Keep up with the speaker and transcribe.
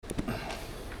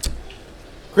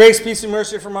Grace, peace, and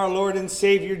mercy from our Lord and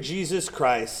Savior, Jesus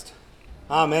Christ.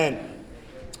 Amen.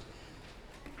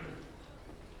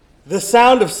 The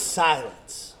sound of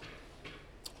silence. I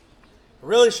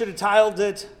really should have titled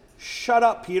it, Shut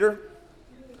Up, Peter.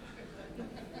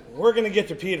 We're going to get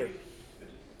to Peter.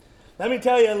 Let me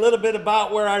tell you a little bit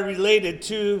about where I related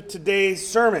to today's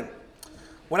sermon.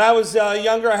 When I was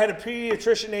younger, I had a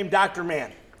pediatrician named Dr.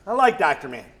 Mann. I like Dr.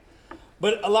 Mann.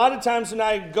 But a lot of times when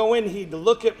I go in, he'd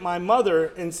look at my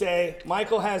mother and say,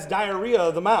 Michael has diarrhea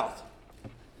of the mouth.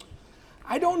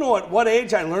 I don't know at what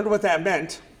age I learned what that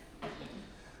meant.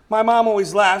 My mom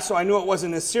always laughed, so I knew it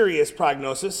wasn't a serious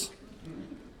prognosis.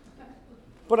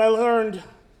 But I learned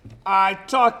I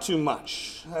talk too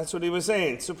much. That's what he was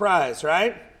saying. Surprise,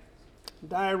 right?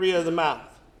 Diarrhea of the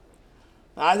mouth.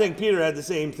 I think Peter had the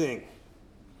same thing.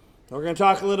 We're going to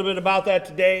talk a little bit about that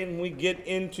today, and we get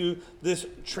into this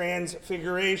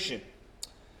transfiguration.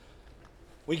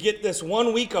 We get this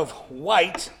 1 week of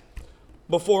white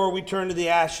before we turn to the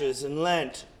ashes in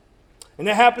Lent. And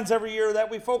it happens every year that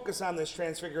we focus on this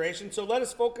transfiguration. So let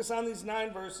us focus on these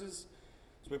 9 verses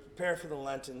as we prepare for the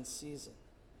Lenten season.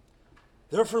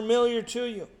 They're familiar to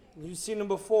you. You've seen them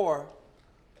before,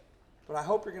 but I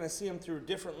hope you're going to see them through a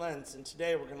different lens. And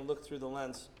today we're going to look through the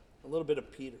lens, a little bit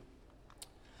of Peter.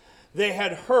 They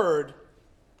had heard,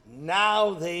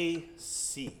 now they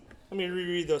see. Let me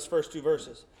reread those first 2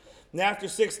 verses. And after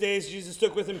 6 days, Jesus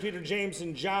took with him Peter, James,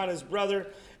 and John, his brother,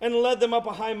 and led them up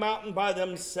a high mountain by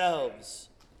themselves.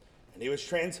 And he was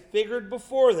transfigured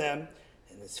before them,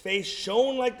 and his face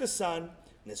shone like the sun,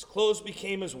 and his clothes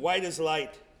became as white as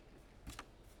light.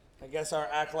 I guess our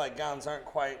acolyte gowns aren't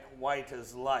quite white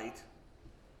as light.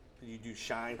 You do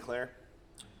shine, Claire.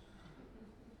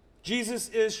 Jesus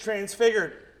is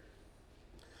transfigured.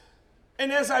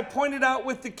 And as I pointed out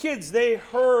with the kids, they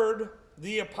heard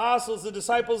the apostles, the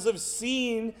disciples have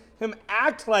seen him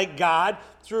act like God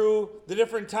through the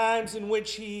different times in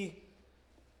which he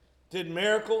did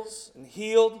miracles and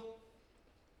healed.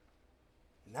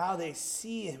 Now they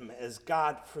see him as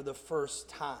God for the first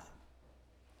time.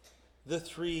 The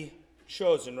 3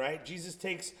 chosen, right? Jesus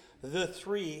takes the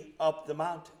 3 up the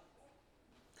mountain.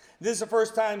 This is the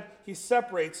first time he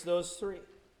separates those 3.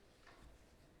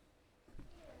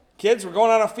 Kids, we're going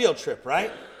on a field trip,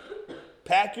 right?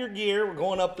 Pack your gear. We're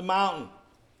going up the mountain.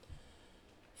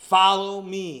 Follow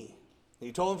me.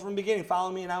 He told them from the beginning,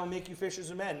 follow me and I will make you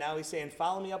fishers of men. Now he's saying,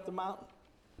 follow me up the mountain.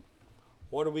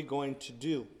 What are we going to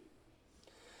do?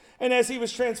 And as he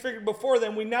was transfigured before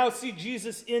them, we now see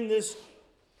Jesus in this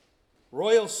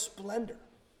royal splendor.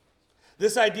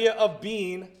 This idea of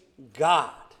being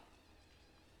God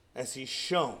as he's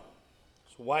shown.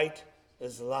 It's white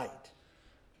as light.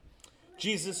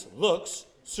 Jesus looks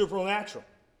supernatural.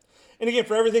 And again,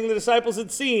 for everything the disciples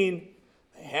had seen,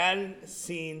 they hadn't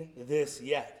seen this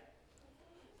yet.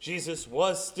 Jesus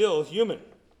was still human.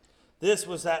 This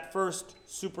was that first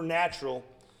supernatural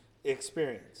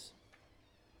experience.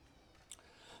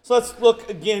 So let's look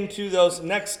again to those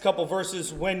next couple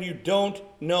verses when you don't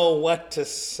know what to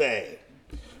say.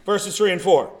 Verses 3 and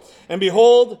 4. And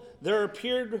behold, there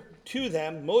appeared to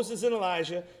them Moses and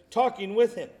Elijah talking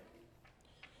with him.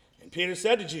 And Peter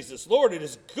said to Jesus, Lord, it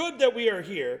is good that we are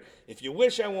here. If you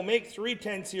wish, I will make 3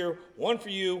 tents here, one for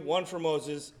you, one for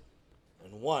Moses,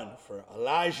 and one for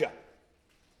Elijah.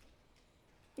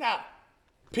 Now,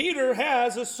 Peter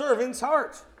has a servant's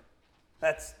heart.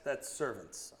 That's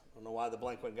servants. I don't know why the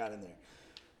blank one got in there.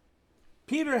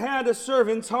 Peter had a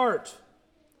servant's heart.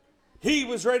 He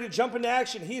was ready to jump into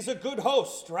action. He's a good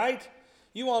host, right?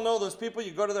 You all know those people,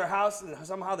 you go to their house and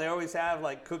somehow they always have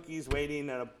like cookies waiting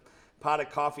and a pot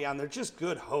of coffee on. They're just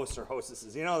good hosts or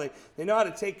hostesses. You know, they know how to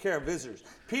take care of visitors.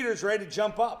 Peter's ready to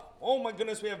jump up. Oh my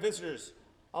goodness, we have visitors.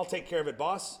 I'll take care of it,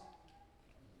 boss.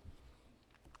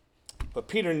 But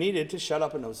Peter needed to shut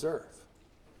up and observe.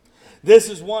 This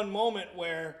is one moment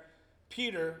where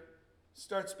Peter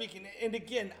starts speaking. And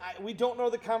again, we don't know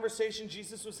the conversation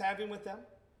Jesus was having with them.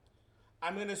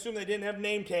 I'm going to assume they didn't have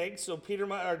name tags, so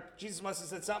Jesus must have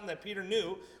said something that Peter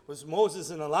knew was Moses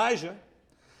and Elijah.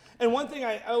 And one thing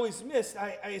I always missed,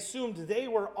 I assumed they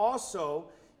were also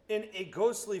in a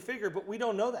ghostly figure, but we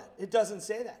don't know that. It doesn't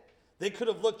say that. They could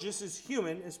have looked just as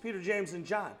human as Peter, James, and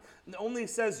John. It only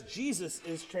says Jesus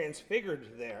is transfigured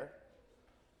there,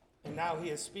 and now he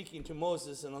is speaking to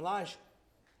Moses and Elijah.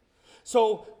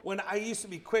 So when I used to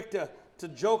be quick to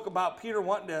joke about Peter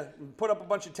wanting to put up a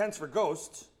bunch of tents for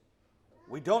ghosts,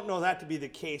 we don't know that to be the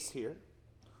case here.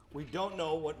 We don't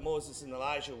know what Moses and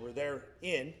Elijah were there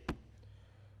in.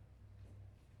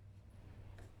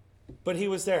 But he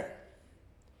was there.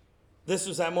 This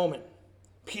was that moment.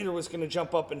 Peter was going to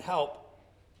jump up and help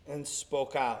and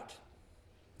spoke out.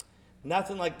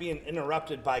 Nothing like being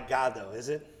interrupted by God, though, is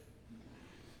it?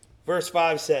 Verse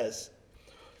 5 says,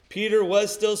 Peter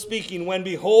was still speaking when,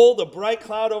 behold, a bright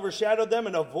cloud overshadowed them,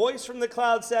 and a voice from the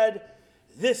cloud said,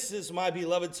 "This is my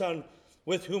beloved Son,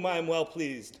 with whom I am well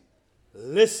pleased.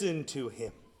 Listen to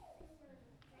him."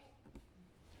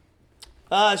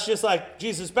 It's just like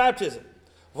Jesus' baptism.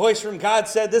 Voice from God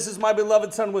said, "This is my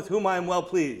beloved Son, with whom I am well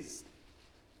pleased."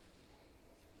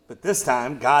 But this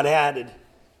time, God added,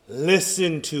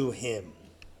 "Listen to him."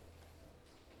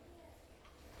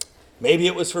 Maybe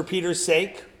it was for Peter's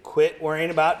sake. Quit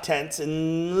worrying about tents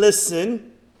and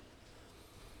listen.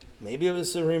 Maybe it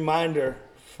was a reminder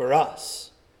for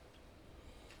us.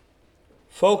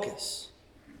 Focus.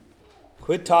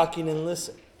 Quit talking and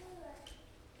listen.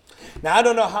 Now, I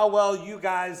don't know how well you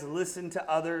guys listen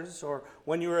to others or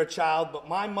when you were a child, but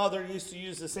my mother used to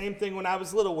use the same thing when I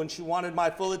was little. When she wanted my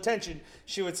full attention,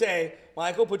 she would say,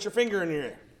 "Michael, put your finger in your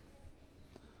ear."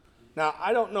 Now,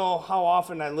 I don't know how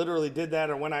often I literally did that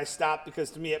or when I stopped, because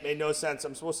to me it made no sense.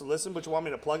 I'm supposed to listen, but you want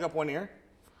me to plug up one ear?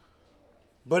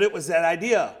 But it was that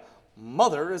idea.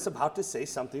 Mother is about to say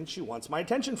something she wants my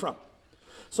attention from.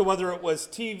 So whether it was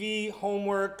TV,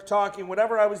 homework, talking,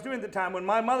 whatever I was doing at the time, when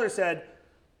my mother said,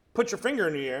 "Put your finger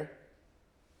in your ear,"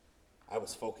 I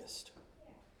was focused.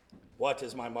 What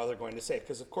is my mother going to say?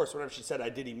 Because, of course, whatever she said, I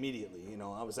did immediately. You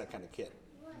know, I was that kind of kid.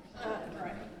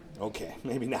 Okay,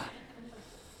 maybe not.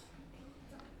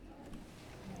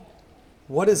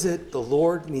 What is it the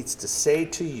Lord needs to say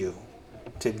to you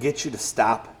to get you to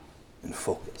stop and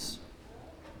focus?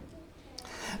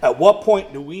 At what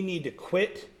point do we need to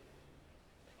quit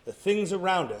the things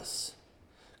around us,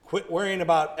 quit worrying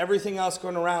about everything else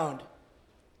going around,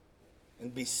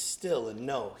 and be still and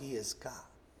know He is God?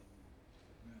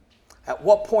 At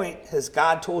what point has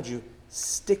God told you,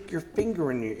 stick your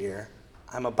finger in your ear?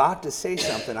 I'm about to say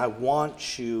something I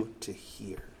want you to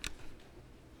hear.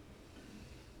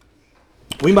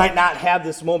 We might not have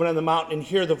this moment on the mountain and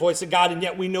hear the voice of God, and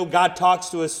yet we know God talks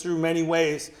to us through many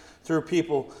ways, through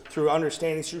people, through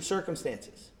understandings, through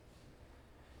circumstances.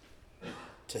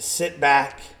 To sit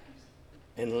back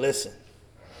and listen.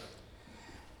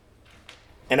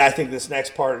 And I think this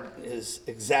next part is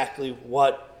exactly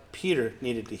what Peter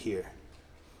needed to hear.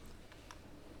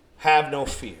 Have no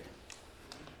fear.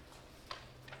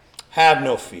 Have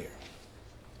no fear.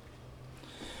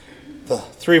 The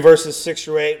 3 verses 6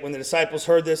 through 8, when the disciples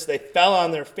heard this, they fell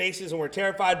on their faces and were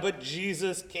terrified, but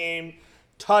Jesus came,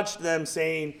 touched them,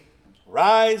 saying,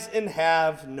 "Rise and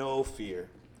have no fear."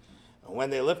 And when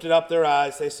they lifted up their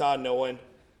eyes, they saw no one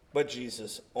but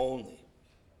Jesus only.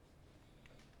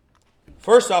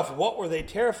 First off, what were they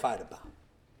terrified about?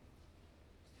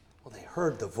 Well, they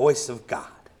heard the voice of God.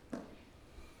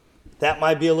 That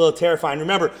might be a little terrifying.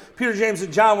 Remember, Peter, James,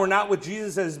 and John were not with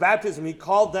Jesus at his baptism. He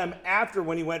called them after,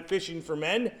 when he went fishing for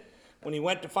men, when he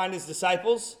went to find his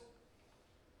disciples.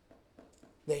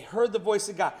 They heard the voice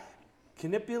of God.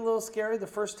 Can it be a little scary the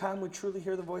first time we truly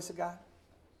hear the voice of God?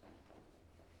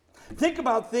 Think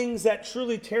about things that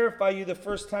truly terrify you the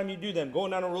first time you do them.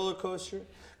 Going on a roller coaster,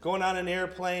 going on an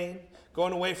airplane,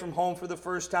 going away from home for the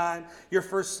first time, your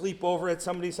first sleepover at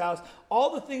somebody's house. All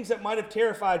the things that might have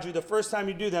terrified you the first time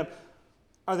you do them,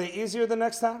 are they easier the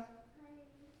next time?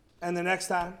 And the next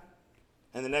time?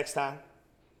 And the next time?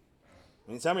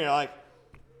 I mean, some of you are like,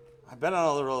 I've been on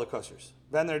all the roller coasters.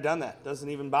 Been there, done that. Doesn't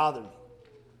even bother me.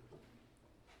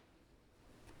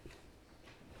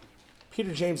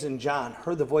 Peter, James, and John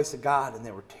heard the voice of God, and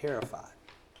they were terrified.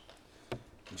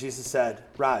 And Jesus said,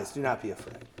 "Rise, do not be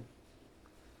afraid.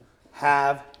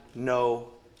 Have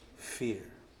no fear."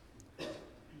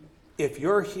 If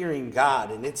you're hearing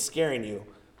God and it's scaring you,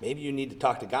 maybe you need to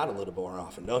talk to God a little more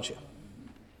often, don't you?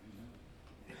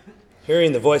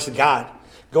 Hearing the voice of God,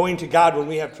 going to God when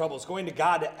we have troubles, going to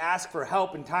God to ask for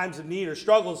help in times of need or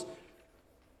struggles,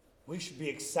 we should be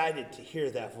excited to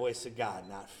hear that voice of God,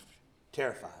 not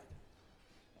terrified.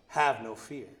 Have no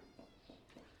fear.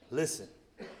 Listen.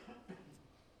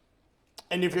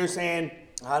 And if you're saying,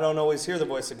 I don't always hear the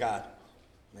voice of God,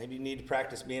 maybe you need to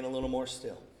practice being a little more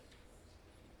still.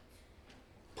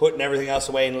 Putting everything else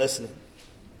away and listening.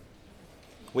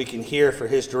 We can hear for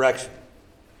His direction.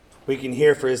 We can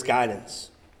hear for His guidance.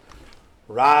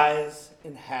 Rise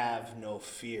and have no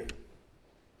fear.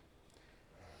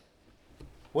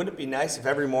 Wouldn't it be nice if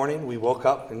every morning we woke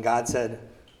up and God said,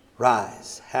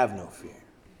 "Rise, have no fear.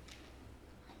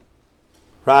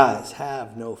 Rise,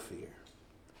 have no fear.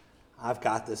 I've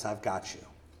got this, I've got you."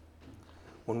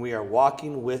 When we are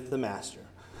walking with the Master,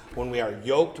 when we are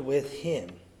yoked with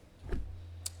Him,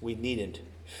 we needn't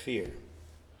fear.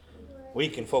 We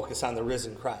can focus on the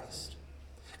risen Christ.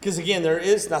 Because again, there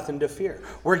is nothing to fear.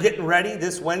 We're getting ready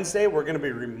this Wednesday. We're going to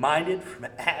be reminded from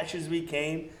ashes we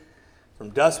came,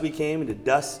 from dust we came, and to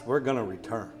dust we're going to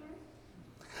return.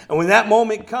 And when that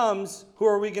moment comes, who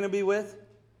are we going to be with?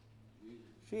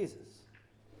 Jesus.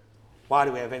 Why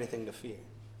do we have anything to fear?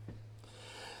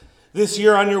 This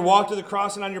year on your walk to the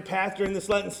cross and on your path during this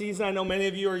Lenten season, I know many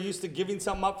of you are used to giving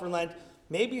something up for Lent.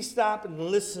 Maybe stop and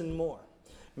listen more.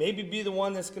 Maybe be the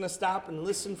one that's going to stop and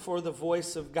listen for the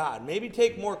voice of God. Maybe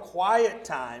take more quiet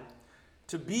time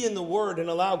to be in the Word and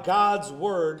allow God's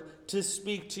Word to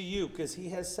speak to you, because He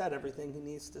has said everything He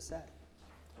needs to say.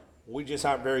 We just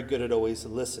aren't very good at always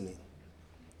listening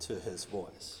to His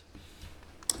voice.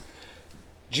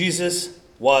 Jesus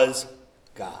was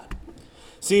God.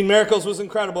 Seeing miracles was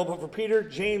incredible, but for Peter,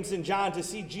 James, and John to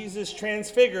see Jesus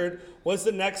transfigured was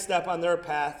the next step on their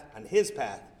path, on His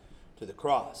path to the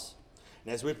cross.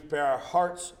 And as we prepare our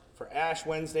hearts for Ash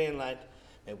Wednesday and Lent,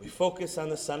 may we focus on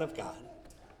the Son of God.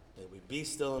 May we be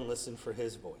still and listen for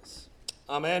His voice.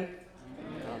 Amen.